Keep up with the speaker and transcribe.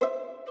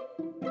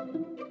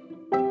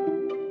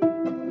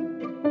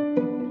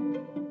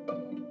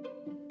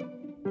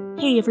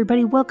Hey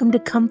everybody, welcome to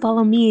Come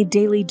Follow Me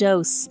Daily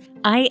Dose.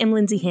 I am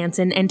Lindsay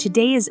Hansen, and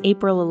today is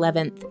April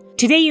 11th.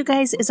 Today, you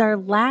guys, is our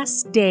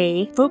last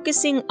day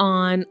focusing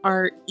on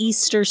our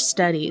Easter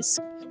studies.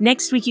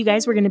 Next week, you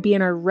guys, we're going to be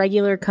in our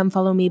regular Come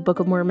Follow Me Book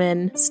of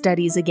Mormon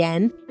studies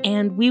again,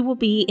 and we will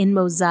be in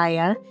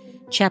Mosiah,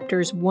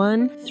 chapters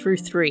 1 through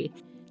 3.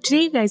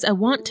 Today, you guys, I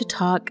want to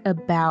talk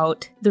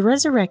about the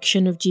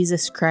resurrection of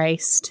Jesus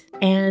Christ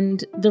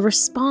and the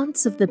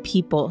response of the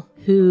people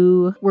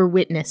who were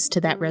witness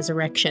to that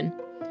resurrection.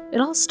 It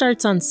all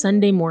starts on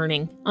Sunday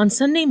morning. On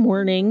Sunday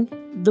morning,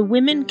 the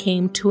women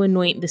came to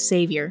anoint the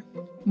Savior.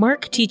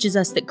 Mark teaches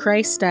us that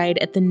Christ died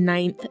at the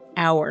 9th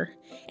hour.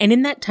 And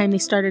in that time, they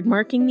started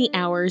marking the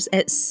hours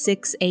at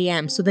 6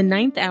 a.m. So the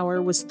 9th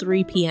hour was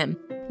 3 p.m.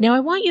 Now, I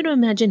want you to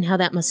imagine how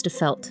that must have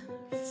felt.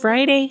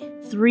 Friday,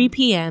 3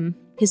 p.m.,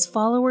 his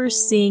followers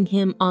seeing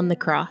him on the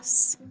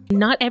cross.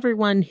 Not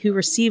everyone who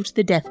received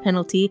the death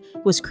penalty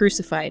was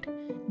crucified.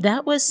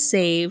 That was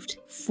saved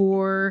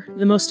for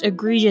the most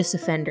egregious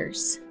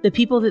offenders, the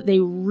people that they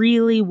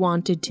really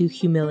wanted to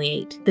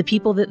humiliate, the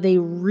people that they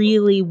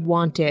really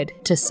wanted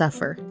to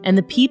suffer, and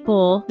the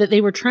people that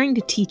they were trying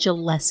to teach a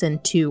lesson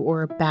to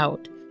or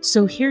about.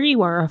 So here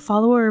you are, a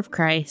follower of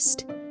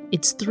Christ.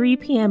 It's 3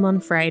 p.m. on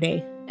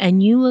Friday,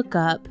 and you look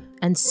up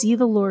and see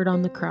the Lord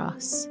on the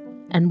cross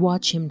and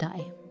watch him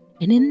die.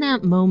 And in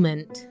that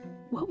moment,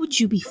 what would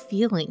you be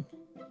feeling?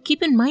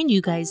 Keep in mind,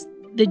 you guys,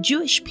 the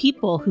Jewish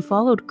people who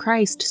followed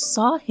Christ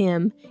saw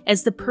him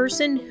as the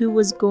person who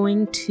was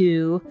going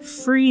to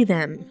free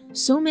them.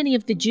 So many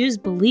of the Jews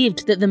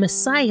believed that the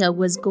Messiah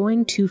was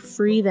going to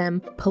free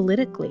them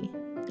politically.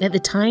 At the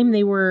time,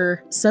 they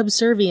were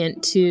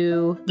subservient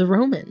to the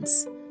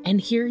Romans. And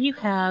here you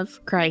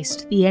have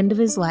Christ, the end of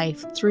his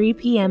life, 3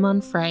 p.m. on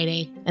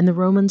Friday, and the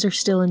Romans are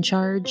still in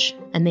charge,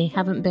 and they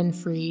haven't been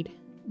freed.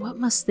 What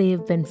must they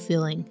have been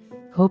feeling?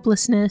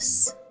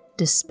 Hopelessness,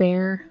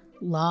 despair,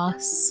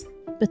 loss.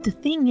 But the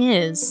thing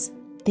is,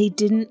 they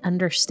didn't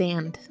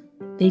understand.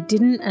 They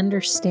didn't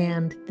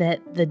understand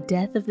that the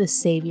death of the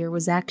Savior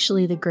was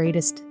actually the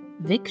greatest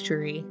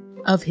victory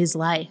of his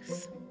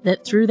life.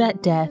 That through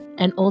that death,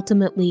 and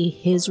ultimately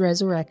his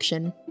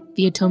resurrection,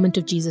 the atonement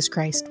of Jesus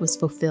Christ was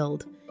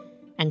fulfilled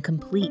and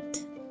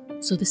complete.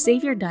 So the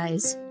Savior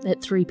dies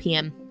at 3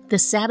 p.m. The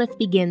Sabbath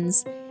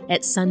begins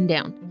at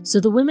sundown. So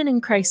the women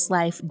in Christ's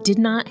life did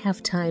not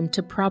have time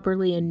to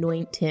properly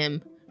anoint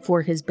him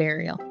for his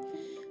burial.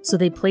 So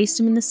they placed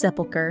him in the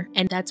sepulcher,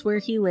 and that's where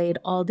he laid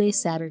all day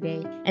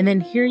Saturday. And then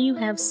here you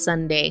have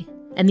Sunday,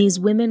 and these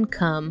women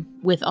come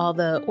with all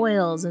the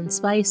oils and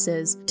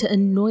spices to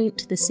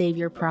anoint the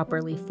Savior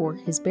properly for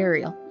his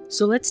burial.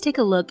 So let's take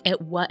a look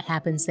at what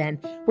happens then.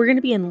 We're going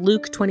to be in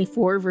Luke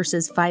 24,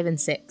 verses 5 and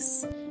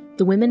 6.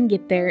 The women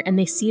get there, and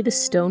they see the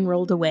stone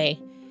rolled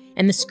away,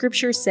 and the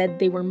scripture said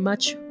they were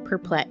much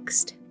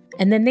perplexed.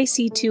 And then they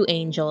see two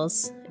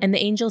angels, and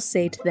the angels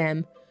say to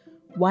them,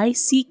 "Why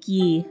seek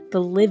ye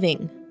the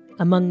living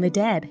among the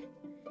dead?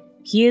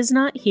 He is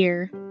not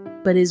here,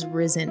 but is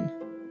risen."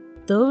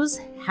 Those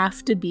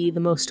have to be the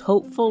most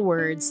hopeful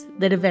words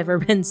that have ever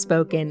been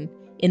spoken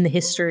in the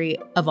history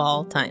of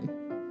all time.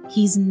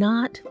 He's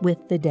not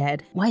with the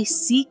dead. Why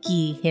seek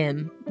ye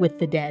him with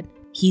the dead?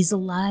 He's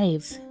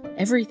alive.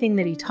 Everything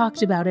that he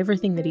talked about,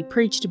 everything that he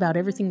preached about,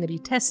 everything that he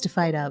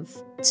testified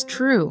of, it's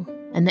true.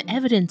 And the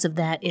evidence of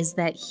that is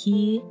that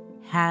he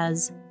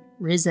has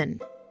risen.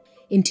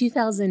 In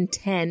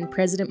 2010,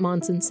 President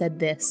Monson said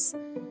this,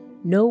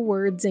 "No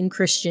words in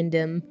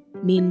Christendom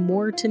mean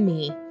more to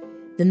me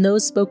than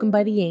those spoken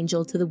by the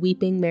angel to the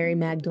weeping Mary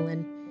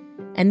Magdalene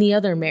and the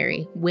other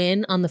Mary,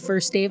 when, on the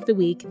first day of the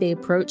week, they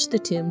approached the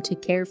tomb to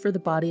care for the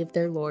body of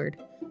their Lord.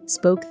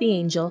 Spoke the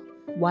angel,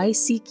 'Why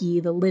seek ye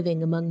the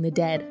living among the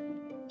dead?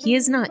 He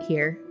is not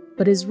here,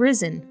 but is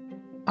risen.'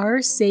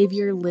 Our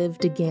Savior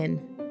lived again.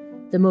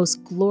 The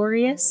most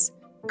glorious,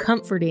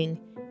 comforting,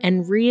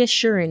 and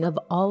reassuring of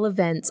all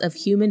events of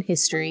human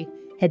history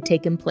had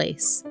taken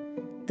place.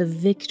 The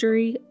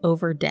victory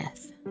over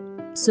death."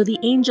 So the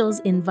angels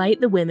invite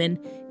the women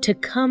to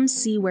come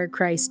see where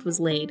Christ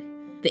was laid.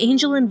 The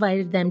angel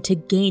invited them to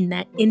gain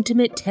that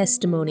intimate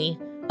testimony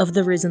of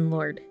the risen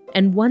Lord.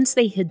 And once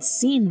they had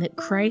seen that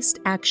Christ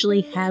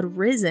actually had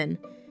risen,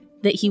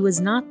 that he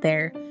was not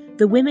there,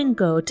 the women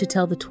go to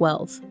tell the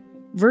 12.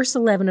 Verse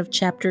 11 of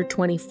chapter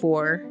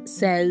 24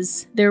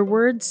 says, "Their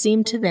words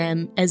seemed to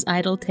them as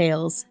idle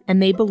tales,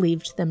 and they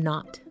believed them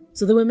not."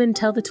 So the women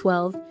tell the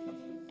 12,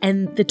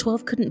 and the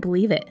 12 couldn't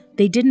believe it.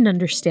 They didn't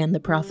understand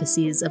the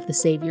prophecies of the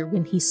Savior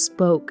when he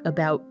spoke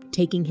about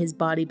taking his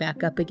body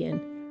back up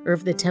again, or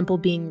of the temple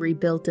being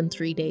rebuilt in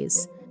 3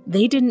 days.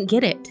 They didn't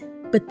get it.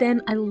 But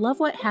then I love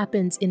what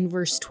happens in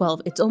verse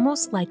 12. It's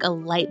almost like a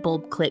light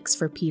bulb clicks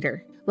for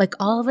Peter. Like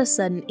all of a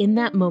sudden, in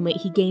that moment,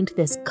 he gained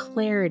this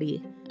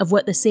clarity of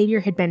what the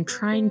Savior had been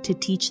trying to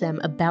teach them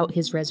about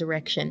his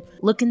resurrection.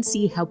 Look and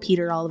see how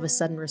Peter all of a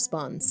sudden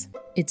responds.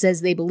 It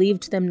says they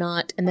believed them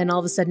not, and then all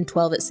of a sudden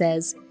 12 it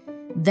says,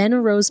 "Then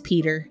arose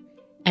Peter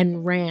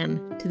and ran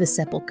to the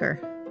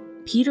sepulcher."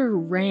 Peter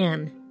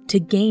ran to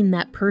gain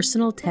that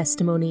personal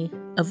testimony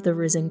of the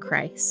risen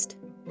Christ.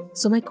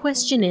 So my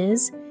question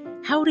is,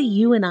 how do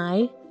you and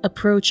I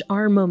approach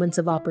our moments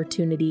of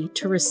opportunity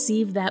to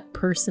receive that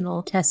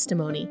personal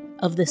testimony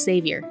of the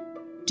Savior?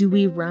 Do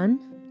we run?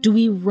 Do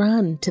we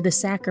run to the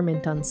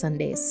sacrament on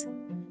Sundays?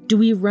 Do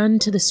we run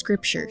to the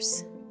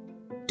scriptures?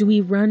 Do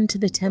we run to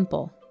the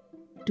temple?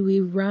 Do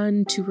we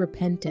run to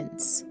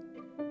repentance?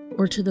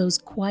 Or to those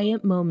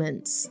quiet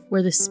moments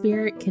where the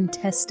Spirit can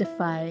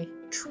testify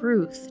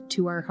truth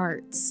to our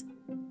hearts?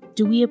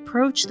 Do we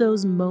approach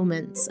those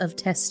moments of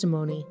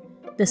testimony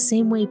the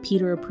same way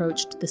Peter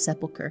approached the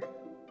sepulchre?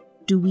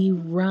 Do we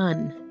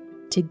run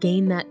to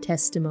gain that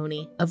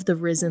testimony of the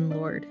risen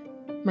Lord?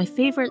 My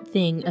favorite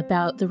thing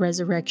about the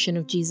resurrection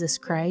of Jesus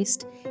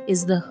Christ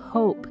is the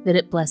hope that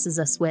it blesses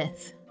us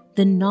with.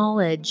 The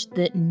knowledge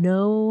that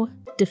no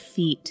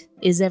defeat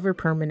is ever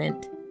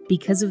permanent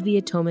because of the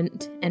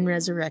atonement and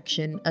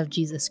resurrection of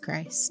Jesus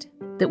Christ.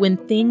 That when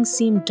things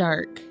seem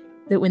dark,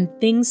 that when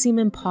things seem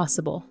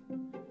impossible,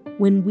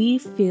 when we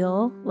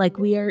feel like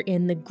we are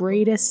in the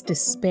greatest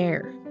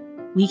despair,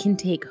 we can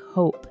take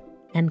hope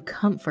and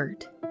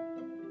comfort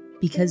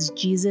because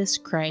Jesus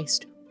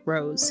Christ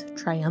rose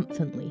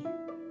triumphantly.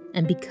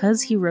 And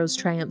because he rose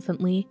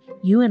triumphantly,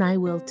 you and I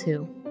will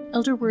too.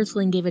 Elder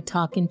Worthling gave a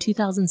talk in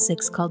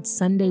 2006 called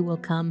Sunday Will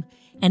Come,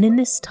 and in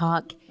this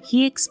talk,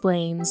 he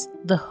explains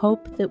the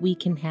hope that we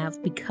can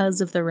have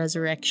because of the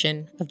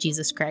resurrection of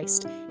Jesus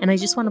Christ. And I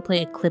just want to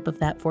play a clip of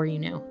that for you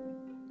now.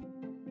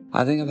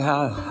 I think of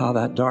how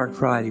that dark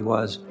Friday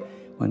was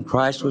when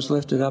Christ was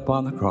lifted up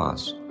on the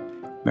cross.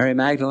 Mary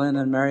Magdalene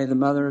and Mary, the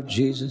mother of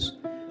Jesus,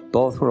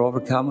 both were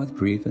overcome with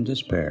grief and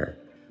despair.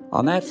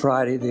 On that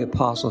Friday, the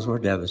apostles were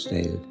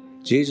devastated.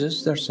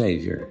 Jesus, their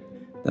Savior,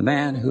 the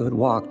man who had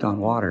walked on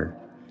water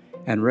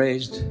and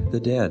raised the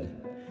dead,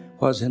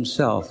 was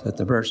himself at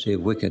the mercy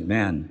of wicked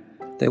men.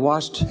 They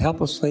watched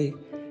helplessly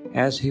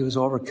as he was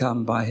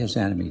overcome by his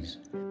enemies.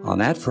 On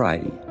that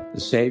Friday, the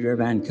Savior of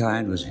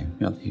mankind was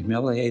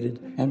humiliated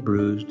and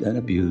bruised and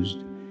abused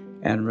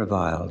and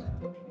reviled.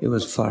 It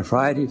was a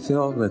Friday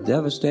filled with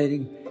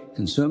devastating,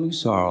 consuming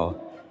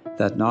sorrow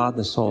that gnawed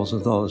the souls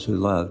of those who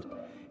loved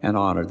and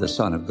honored the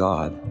Son of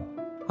God.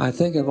 I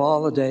think of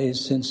all the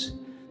days since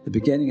the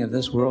beginning of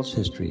this world's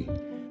history,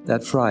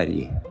 that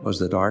Friday was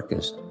the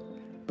darkest.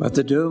 But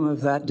the doom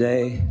of that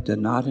day did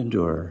not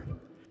endure.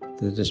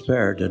 The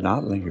despair did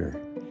not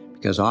linger,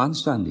 because on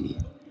Sunday,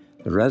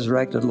 the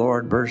resurrected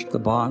Lord burst the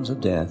bonds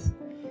of death.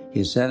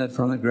 He ascended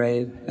from the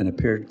grave and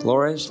appeared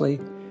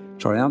gloriously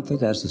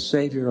triumphant as the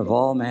Savior of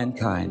all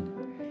mankind.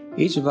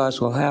 Each of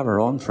us will have our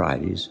own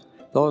Fridays,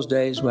 those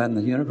days when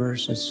the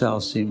universe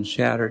itself seems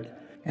shattered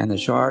and the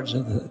shards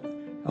of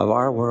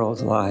our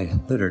world lie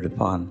littered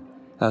upon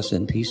us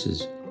in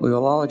pieces. We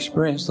will all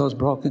experience those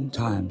broken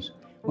times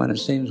when it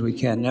seems we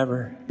can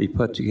never be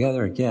put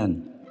together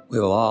again. We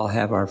will all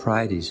have our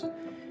Fridays.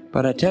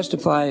 But I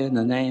testify in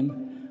the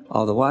name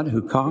of the one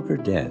who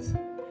conquered death.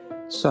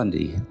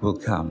 Sunday will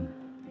come.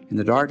 In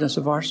the darkness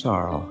of our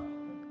sorrow,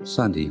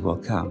 Sunday will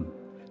come.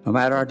 No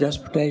matter our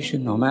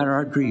desperation, no matter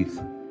our grief,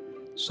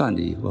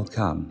 Sunday will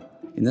come.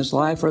 In this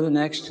life or the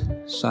next,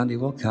 Sunday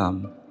will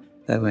come.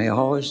 That we may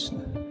always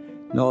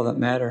know that no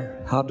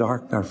matter how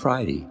dark our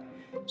Friday,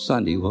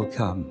 Sunday will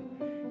come,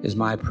 is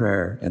my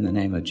prayer in the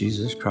name of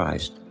Jesus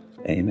Christ.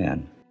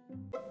 Amen.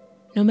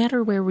 No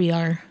matter where we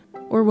are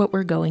or what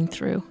we're going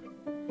through,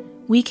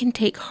 we can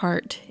take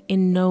heart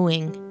in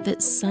knowing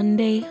that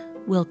Sunday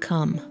will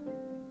come,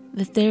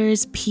 that there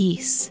is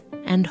peace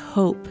and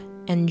hope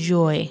and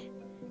joy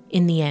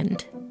in the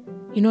end.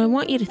 You know, I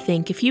want you to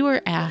think, if you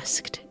were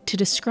asked to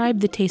describe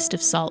the taste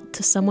of salt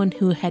to someone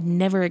who had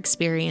never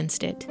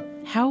experienced it,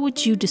 how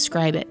would you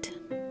describe it?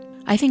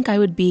 I think I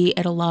would be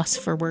at a loss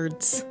for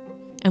words.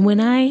 And when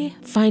I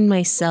find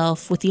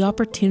myself with the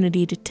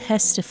opportunity to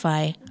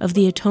testify of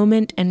the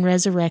atonement and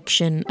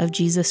resurrection of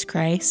Jesus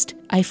Christ,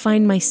 I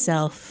find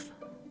myself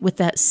with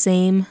that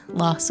same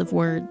loss of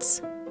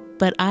words.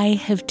 But I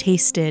have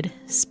tasted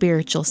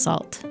spiritual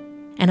salt,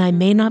 and I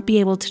may not be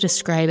able to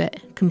describe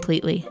it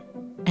completely,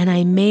 and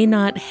I may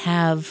not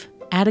have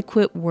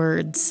adequate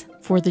words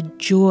for the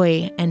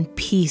joy and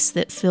peace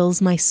that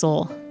fills my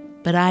soul,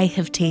 but I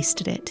have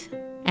tasted it,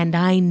 and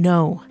I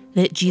know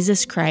that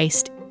Jesus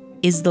Christ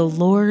is the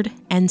Lord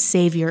and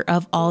Savior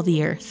of all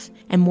the earth.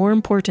 And more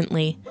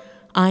importantly,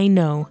 I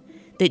know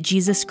that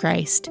Jesus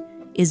Christ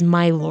is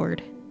my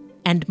Lord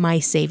and my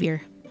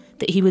Savior,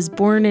 that he was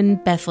born in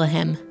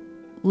Bethlehem,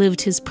 lived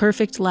his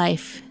perfect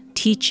life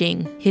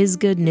teaching his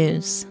good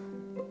news,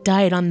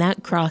 died on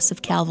that cross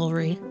of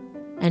Calvary,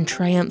 and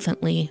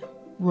triumphantly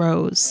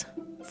rose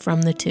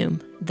from the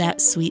tomb that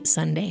sweet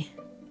Sunday.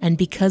 And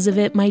because of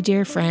it, my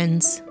dear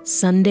friends,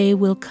 Sunday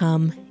will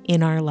come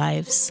in our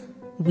lives.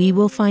 We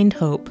will find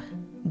hope.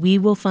 We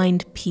will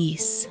find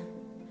peace,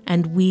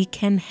 and we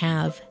can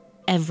have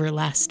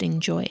everlasting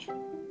joy.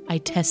 I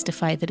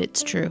testify that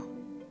it's true.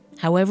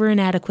 However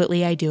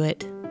inadequately I do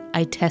it,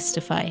 I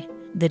testify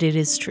that it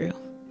is true.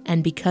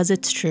 And because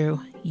it's true,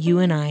 you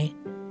and I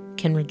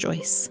can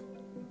rejoice.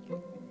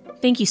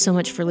 Thank you so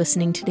much for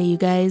listening today, you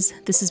guys.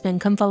 This has been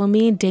Come Follow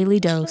Me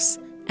Daily Dose,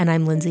 and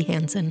I'm Lindsay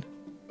Hansen.